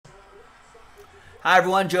Hi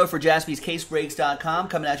everyone, Joe for JaspysCaseBreaks.com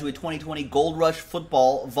coming at you with 2020 Gold Rush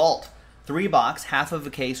Football Vault. 3-box, half of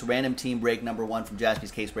a case, random team break number 1 from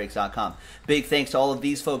JaspysCaseBreaks.com. Big thanks to all of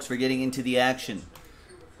these folks for getting into the action.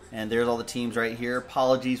 And there's all the teams right here.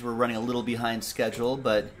 Apologies, we're running a little behind schedule,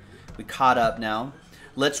 but we caught up now.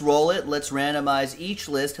 Let's roll it. Let's randomize each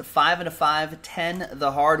list 5 and a 5, 10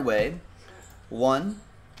 the hard way. 1,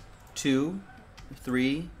 2,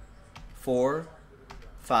 3, 4,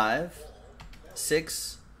 5,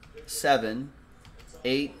 6, 7,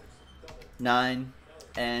 8, 9,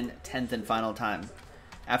 and 10th and final time.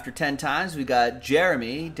 After 10 times, we got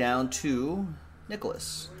Jeremy down to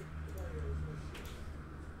Nicholas.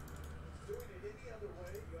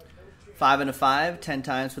 5 and a 5, 10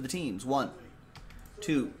 times for the teams. 1,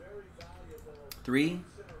 2, 3,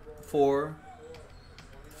 4,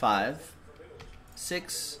 5,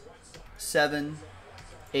 6, 7,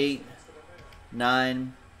 8,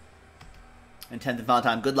 9, and 10th and final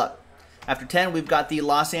time. Good luck. After 10, we've got the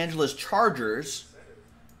Los Angeles Chargers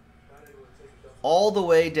all the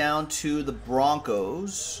way down to the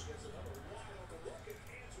Broncos.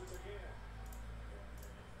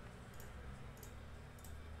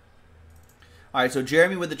 All right, so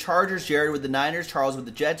Jeremy with the Chargers, Jared with the Niners, Charles with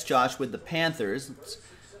the Jets, Josh with the Panthers. Let's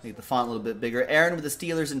make the font a little bit bigger. Aaron with the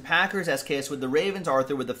Steelers and Packers, SKS with the Ravens,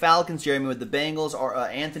 Arthur with the Falcons, Jeremy with the Bengals,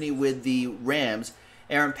 Anthony with the Rams,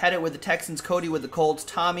 Aaron Pettit with the Texans, Cody with the Colts,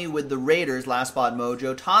 Tommy with the Raiders, Last Spot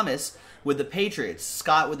Mojo, Thomas with the Patriots,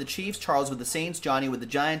 Scott with the Chiefs, Charles with the Saints, Johnny with the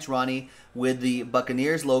Giants, Ronnie with the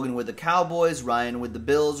Buccaneers, Logan with the Cowboys, Ryan with the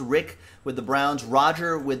Bills, Rick with the Browns,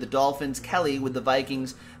 Roger with the Dolphins, Kelly with the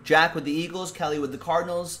Vikings, Jack with the Eagles, Kelly with the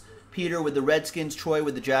Cardinals, Peter with the Redskins, Troy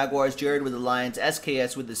with the Jaguars, Jared with the Lions,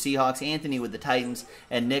 SKS with the Seahawks, Anthony with the Titans,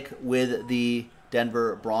 and Nick with the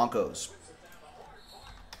Denver Broncos.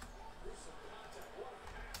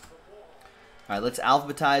 All right, let's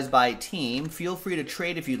alphabetize by team. Feel free to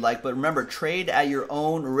trade if you'd like, but remember, trade at your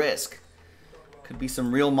own risk. Could be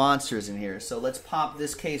some real monsters in here. So let's pop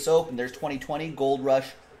this case open. There's 2020 Gold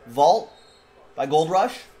Rush Vault by Gold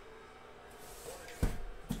Rush.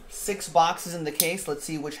 6 boxes in the case. Let's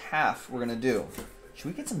see which half we're going to do. Should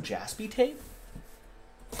we get some Jaspy tape?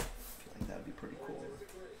 I feel like that would be pretty cool.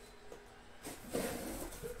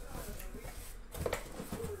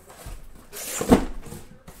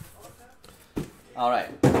 All right,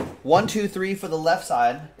 1, 2, 3 for the left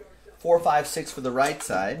side, 4, 5, 6 for the right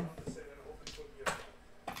side.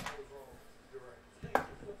 And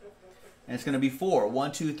it's going to be 4.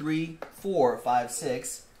 1, 2, 3, 4, 5,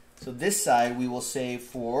 6. So this side we will save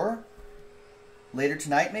for later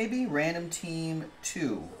tonight maybe. Random team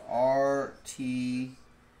 2, RT2.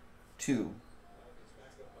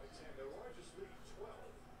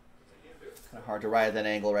 Kind of hard to write at that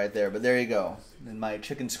angle right there, but there you go. And my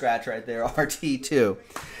chicken scratch right there, RT2.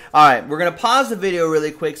 All right, we're going to pause the video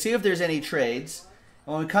really quick, see if there's any trades.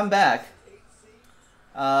 And when we come back,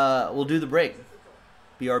 we'll do the break.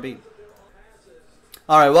 BRB.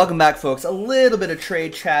 All right, welcome back, folks. A little bit of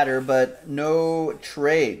trade chatter, but no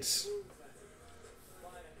trades.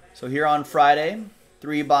 So here on Friday,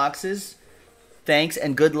 3 boxes. Thanks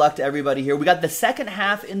and good luck to everybody here. We got the second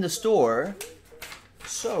half in the store.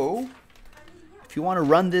 So if you want to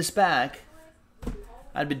run this back,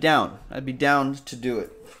 I'd be down. I'd be down to do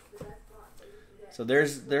it. So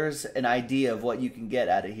there's an idea of what you can get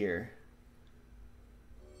out of here.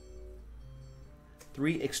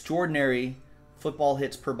 3 extraordinary football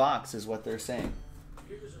hits per box is what they're saying.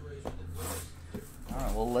 All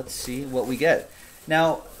right, well, let's see what we get.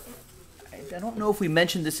 Now, I don't know if we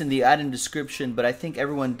mentioned this in the item description, but I think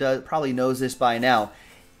everyone probably knows this by now.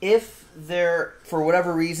 If they're, for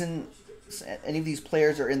whatever reason, any of these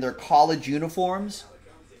players are in their college uniforms,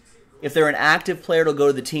 if they're an active player, it'll go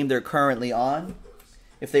to the team they're currently on.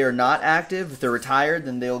 If they are not active, if they're retired,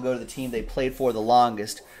 then they'll go to the team they played for the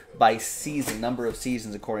longest by season, number of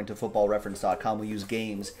seasons, according to footballreference.com. We use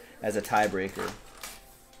games as a tiebreaker.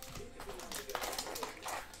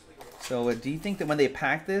 So do you think that when they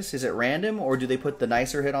pack this, is it random, or do they put the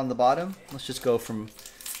nicer hit on the bottom? Let's just go from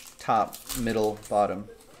top, middle, bottom.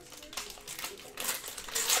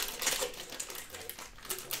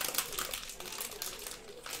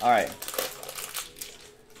 All right.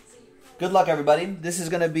 Good luck, everybody. This is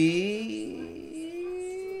going to be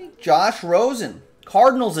Josh Rosen.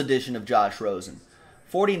 Cardinals edition of Josh Rosen.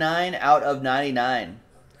 49 out of 99.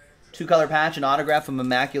 2-color patch and autograph from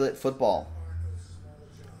Immaculate Football.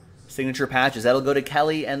 Signature patches. That'll go to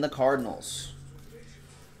Kelly and the Cardinals.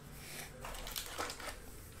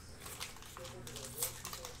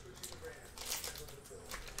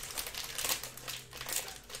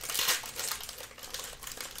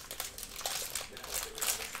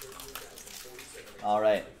 All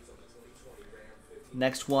right.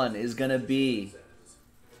 Next one is gonna be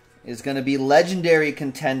legendary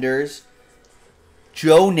contenders.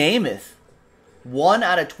 Joe Namath, 1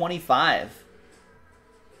 out of 25.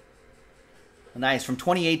 Nice, from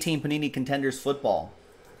 2018 Panini Contenders Football.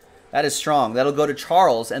 That is strong. That'll go to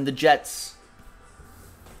Charles and the Jets.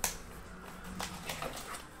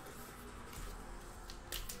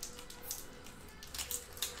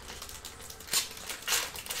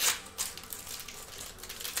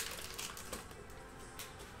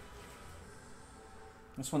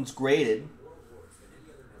 This one's graded.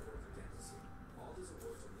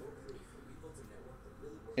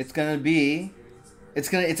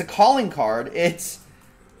 It's a calling card. It's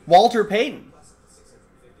Walter Payton.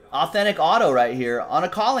 Authentic auto right here on a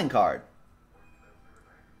calling card.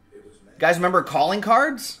 You guys remember calling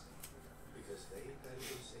cards?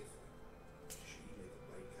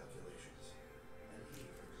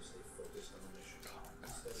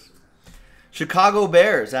 Chicago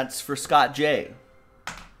Bears. That's for Scott J.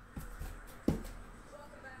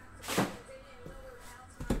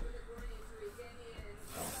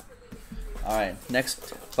 All right,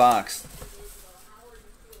 next box.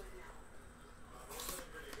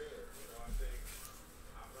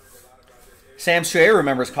 Sam Strayer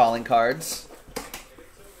remembers calling cards.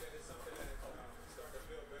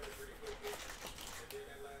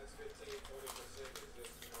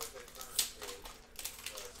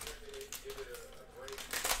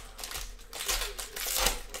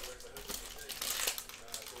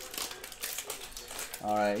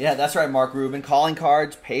 All right, yeah, that's right, Mark Rubin. Calling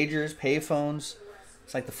cards, pagers, payphones.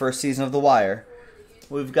 It's like the first season of The Wire.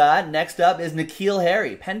 We've got, next up is N'Keal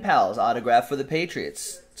Harry, Pen Pals autograph for the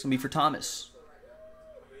Patriots. It's going to be for Thomas.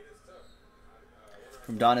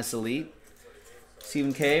 From Donis Elite.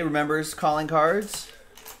 Stephen K. remembers calling cards.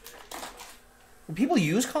 Did people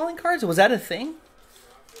use calling cards? Was that a thing?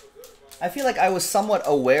 I feel like I was somewhat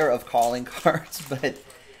aware of calling cards, but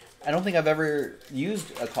I don't think I've ever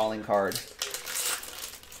used a calling card.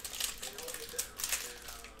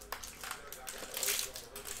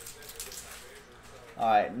 All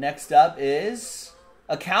right, next up is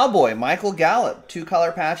a Cowboy, Michael Gallup,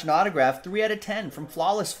 2-color patch and autograph, 3 out of 10 from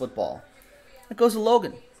Flawless Football. That goes to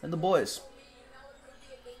Logan and the boys.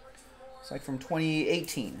 It's like from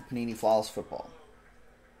 2018, Panini Flawless Football.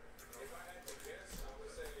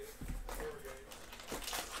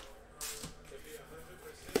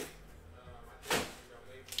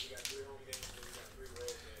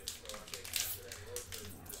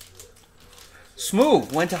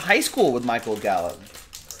 Smooth went to high school with Michael Gallup.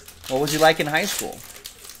 What was he like in high school?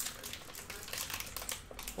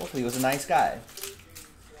 Hopefully he was a nice guy.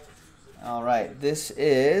 All right, this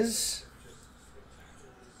is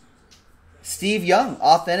Steve Young,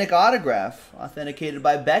 authentic autograph. Authenticated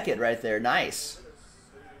by Beckett right there. Nice.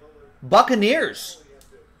 Buccaneers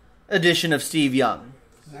edition of Steve Young.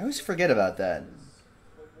 I always forget about that.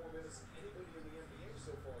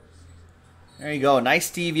 There you go. Nice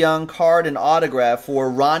Steve Young card and autograph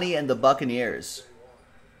for Ronnie and the Buccaneers.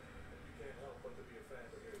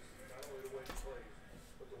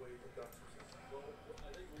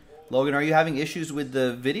 Logan, are you having issues with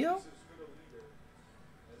the video?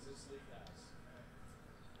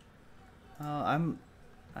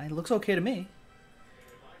 It looks okay to me.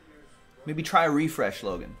 Maybe try a refresh,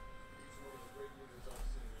 Logan.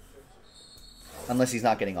 Unless he's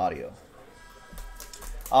not getting audio.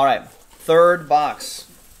 All right. Third box.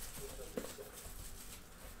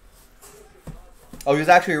 Oh, he was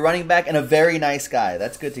actually a running back and a very nice guy.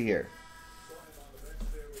 That's good to hear.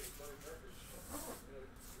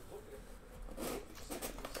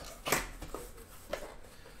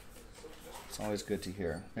 It's always good to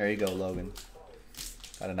hear. There you go, Logan.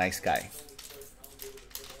 Got a nice guy.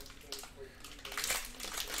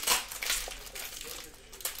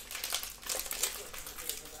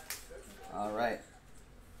 All right.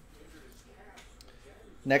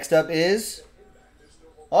 Next up is,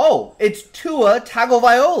 it's Tua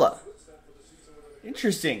Tagovailoa.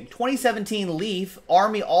 Interesting. 2017 Leaf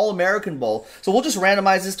Army All-American Bowl. So we'll just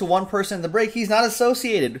randomize this to one person in the break. He's not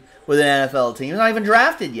associated with an NFL team. He's not even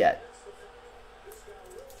drafted yet.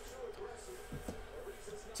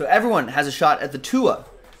 So everyone has a shot at the Tua.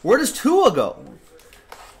 Where does Tua go?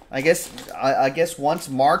 I guess once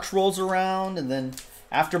March rolls around, and then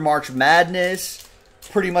after March Madness,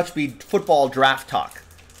 pretty much be football draft talk.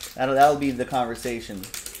 That'll be the conversation.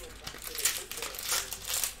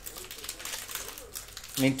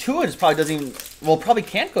 I mean, Tua just probably doesn't even, probably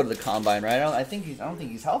can't go to the combine, right? I don't think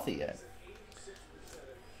he's healthy yet.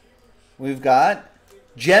 We've got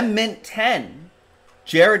Gem Mint 10,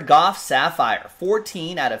 Jared Goff Sapphire,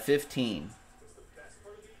 14 out of 15.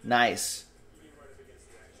 Nice.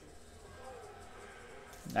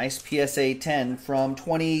 Nice PSA 10 from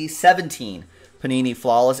 2017. Panini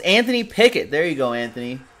Flawless. Anthony Pickett. There you go,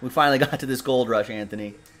 Anthony. We finally got to this gold rush,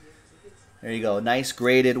 Anthony. There you go. Nice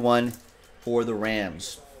graded one for the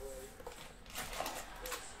Rams.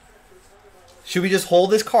 Should we just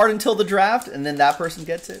hold this card until the draft and then that person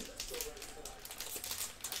gets it?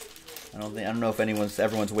 I don't know if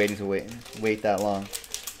everyone's waiting to wait that long.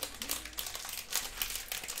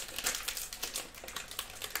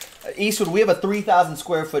 Eastwood, we have a 3,000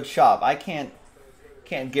 square foot shop. I can't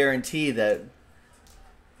guarantee that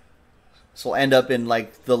this will end up in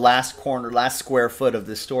like the last square foot of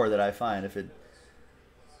this store that I find if it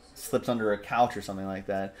slips under a couch or something like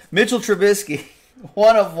that. Mitchell Trubisky,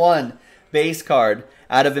 1 of 1 base card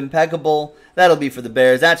out of Impeccable. That'll be for the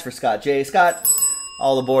Bears. That's for Scott J. Scott,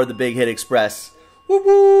 all aboard the Big Hit Express. Whoop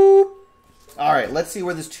whoop. All right, let's see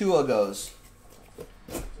where this Tua goes.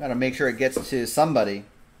 Got to make sure it gets to somebody.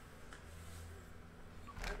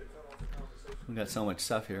 We got so much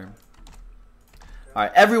stuff here. All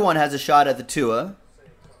right, everyone has a shot at the Tua.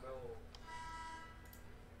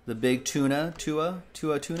 The big Tua.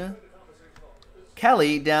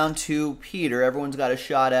 Kelly down to Peter. Everyone's got a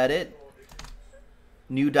shot at it.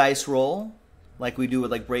 New dice roll, like we do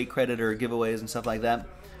with like break credit or giveaways and stuff like that.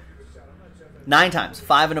 9 times,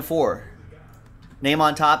 5 and a 4. Name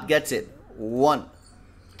on top gets it. 1,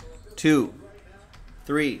 2,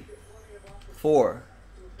 3, 4,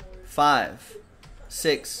 5,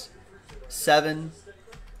 6, 7,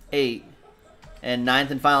 8, and 9th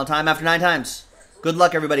and final time after 9 times. Good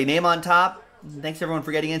luck, everybody. Name on top. Thanks, everyone,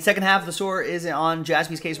 for getting in. Second half of the store is on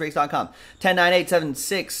jaspyscasebreaks.com. 10, 9, 8, 7,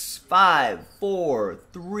 6, 5, 4,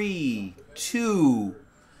 3, 2.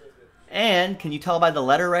 And can you tell by the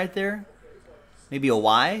letter right there? Maybe a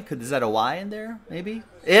Y? Is that a Y in there? Maybe?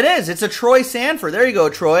 It is. It's a Troy Sanford. There you go,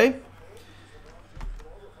 Troy.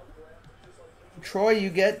 Troy,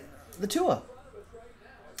 you get the Tua.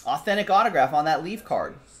 Authentic autograph on that Leaf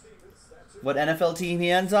card. What NFL team he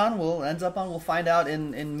ends up on, we'll find out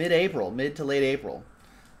in mid-April, mid to late April.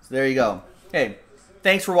 So there you go. Hey,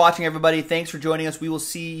 thanks for watching, everybody. Thanks for joining us. We will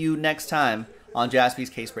see you next time on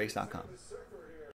jaspyscasebreaks.com.